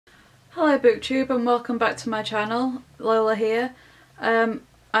Hello BookTube and welcome back to my channel. Lola here. I'm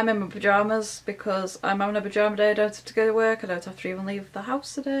in my pyjamas because I'm having a pyjama day. I don't have to go to work, I don't have to even leave the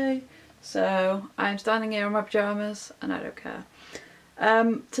house today. So I'm standing here in my pyjamas and I don't care.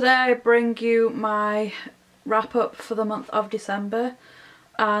 Today I bring you my wrap up for the month of December,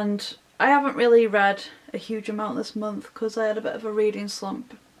 and I haven't really read a huge amount this month because I had a bit of a reading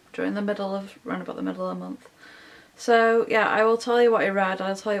slump during around about the middle of the month. So yeah, I will tell you what I read,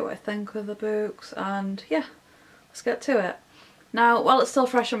 I'll tell you what I think of the books, and yeah, let's get to it. Now, while it's still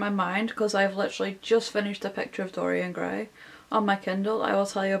fresh in my mind, because I've literally just finished A Picture of Dorian Gray on my Kindle, I will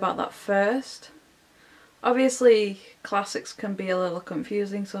tell you about that first. Obviously, classics can be a little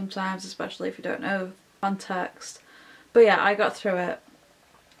confusing sometimes, especially if you don't know context. But yeah, I got through it.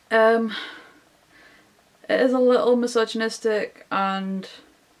 It is a little misogynistic and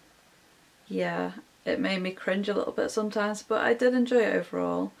yeah, it made me cringe a little bit sometimes, but I did enjoy it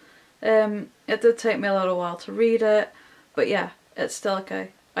overall. It did take me a little while to read it, but yeah, it's still okay.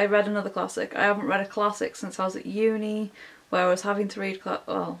 I read another classic. I haven't read a classic since I was at uni, where I was having to read,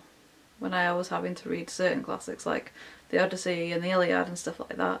 when I was having to read certain classics like the Odyssey and the Iliad and stuff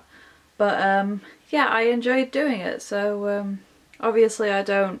like that. But yeah, I enjoyed doing it, so obviously I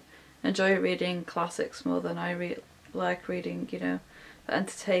don't enjoy reading classics more than I like reading, you know, the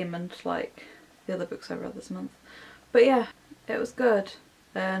entertainment like the other books I read this month. But yeah, it was good,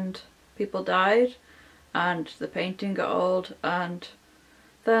 and people died and the painting got old, and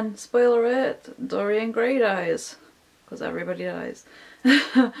then, spoiler alert, Dorian Gray dies, because everybody dies.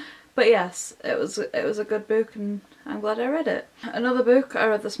 But yes, it was a good book and I'm glad I read it. Another book I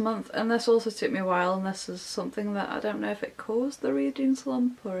read this month, and this also took me a while, and this is something that I don't know if it caused the reading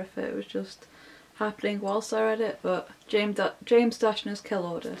slump or if it was just happening whilst I read it, but James Dashner's Kill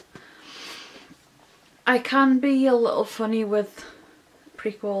Order. I can be a little funny with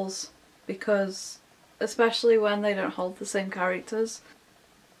prequels because, especially when they don't hold the same characters.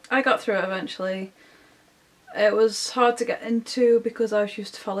 I got through it eventually. It was hard to get into because I was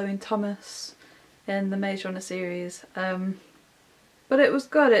used to following Thomas in the Maze Runner series, but it was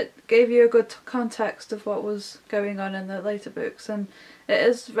good. It gave you a good context of what was going on in the later books, and it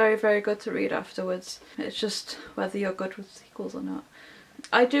is very, very good to read afterwards. It's just whether you're good with sequels or not.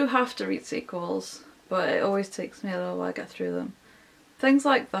 I do have to read sequels, but it always takes me a little while to get through them. Things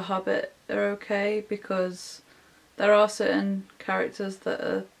like The Hobbit are okay because there are certain characters that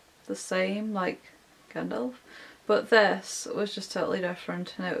are the same, like Gandalf, but this was just totally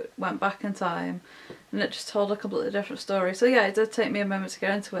different, and it went back in time and it just told a completely different story. So yeah, it did take me a moment to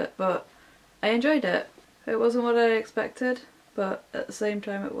get into it, but I enjoyed it. It wasn't what I expected, but at the same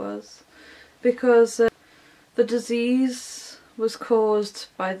time it was, because the disease was caused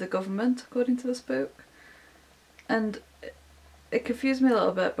by the government, according to this book, and it confused me a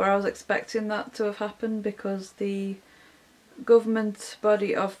little bit, but I was expecting that to have happened because the government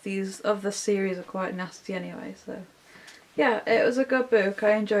body of this series are quite nasty anyway. So yeah, it was a good book.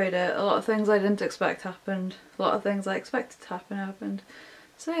 I enjoyed it. A lot of things I didn't expect happened. A lot of things I expected to happen happened.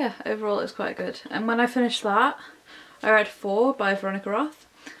 So yeah, overall it was quite good. And when I finished that, I read 4 by Veronica Roth.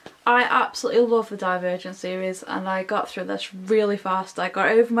 I absolutely love the Divergent series, and I got through this really fast. I got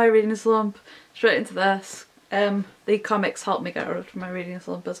over my reading slump, straight into this. The comics helped me get rid of my reading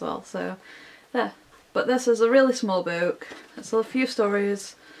slump as well, so there. But this is a really small book. It's a few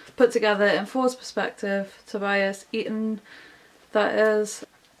stories put together in Ford's perspective, Tobias Eaton that is.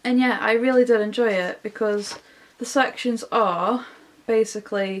 And yeah, I really did enjoy it because the sections are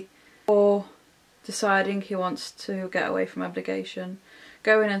basically for deciding he wants to get away from abnegation,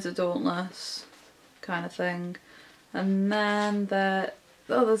 going into Dauntless kind of thing, and then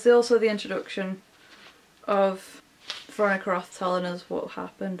there's also the introduction of Veronica Roth telling us what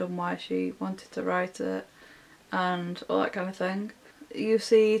happened and why she wanted to write it and all that kind of thing. You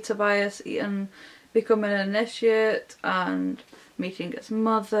see Tobias Eaton becoming an initiate and meeting his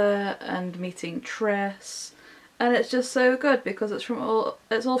mother and meeting Triss, and it's just so good because it's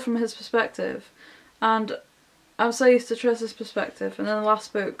all from his perspective, and I'm so used to Triss's perspective, and then the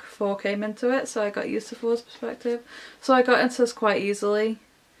last book 4 came into it, so I got used to 4's perspective, so I got into this quite easily,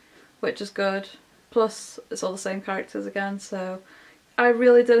 which is good. Plus it's all the same characters again, so I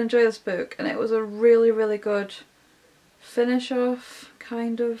really did enjoy this book, and it was a really, really good finish off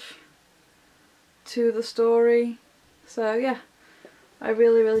kind of to the story. So yeah, I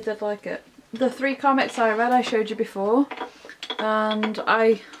really, really did like it. The 3 comics I read I showed you before, and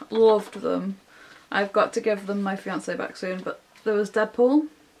I loved them. I've got to give them my fiance back soon, but there was Deadpool,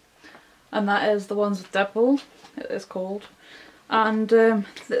 and that is the ones with Deadpool, it is called. And it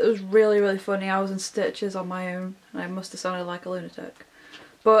was really, really funny. I was in stitches on my own and I must have sounded like a lunatic.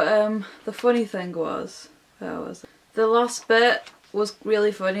 But the funny thing was, where was it? The last bit was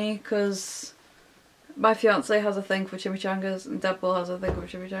really funny because my fiance has a thing for chimichangas and Deadpool has a thing for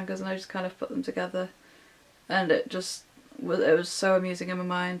chimichangas, and I just kind of put them together, and it was so amusing in my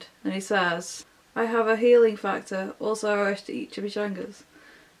mind. And he says, "I have a healing factor, also I wish to eat chimichangas."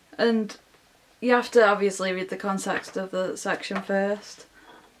 And you have to obviously read the context of the section first,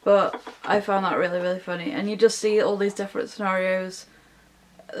 but I found that really, really funny. And you just see all these different scenarios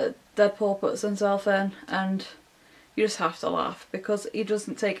that Deadpool puts himself in, and you just have to laugh because he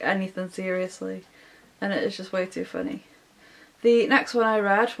doesn't take anything seriously, and it is just way too funny. The next one I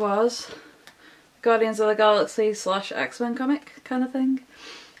read was Guardians of the Galaxy / X-Men comic kind of thing,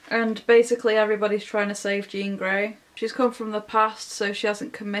 and basically everybody's trying to save Jean Grey. She's come from the past, so she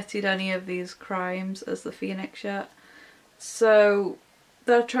hasn't committed any of these crimes as the Phoenix yet, so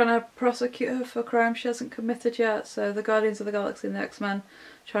they're trying to prosecute her for crimes she hasn't committed yet. So the Guardians of the Galaxy and the X-Men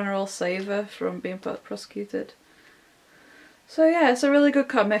trying to all save her from being prosecuted. So yeah, it's a really good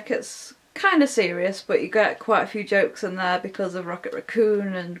comic. It's kind of serious, but you get quite a few jokes in there because of Rocket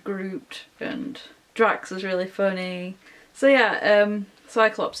Raccoon and Groot, and Drax is really funny. So yeah,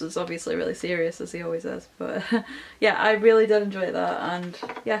 Cyclops is obviously really serious, as he always is, but yeah, I really did enjoy that, and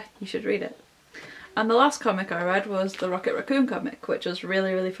yeah, you should read it. And the last comic I read was the Rocket Raccoon comic, which was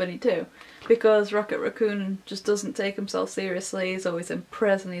really, really funny too, because Rocket Raccoon just doesn't take himself seriously. He's always in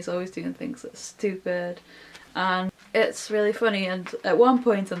prison, he's always doing things that's stupid, and it's really funny. And at one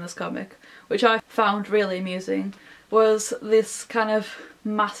point in this comic, which I found really amusing, was this kind of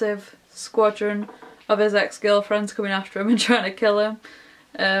massive squadron of his ex-girlfriends coming after him and trying to kill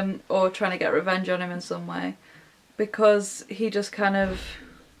him, or trying to get revenge on him in some way, because he just kind of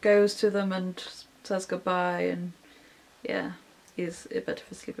goes to them and says goodbye, and yeah, he's a bit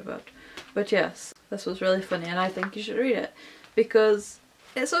of a sleepybutt. But yes, this was really funny, and I think you should read it because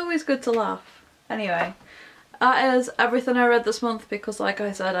it's always good to laugh. Anyway, that is everything I read this month because, like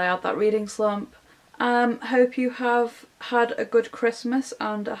I said, I had that reading slump. Hope you have had a good Christmas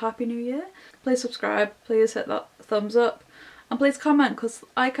and a happy new year. Please subscribe, please hit that thumbs up, and please comment because,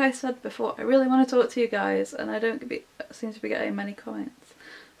 like I said before, I really want to talk to you guys and I don't seem to be getting many comments.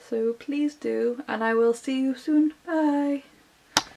 So please do, and I will see you soon. Bye!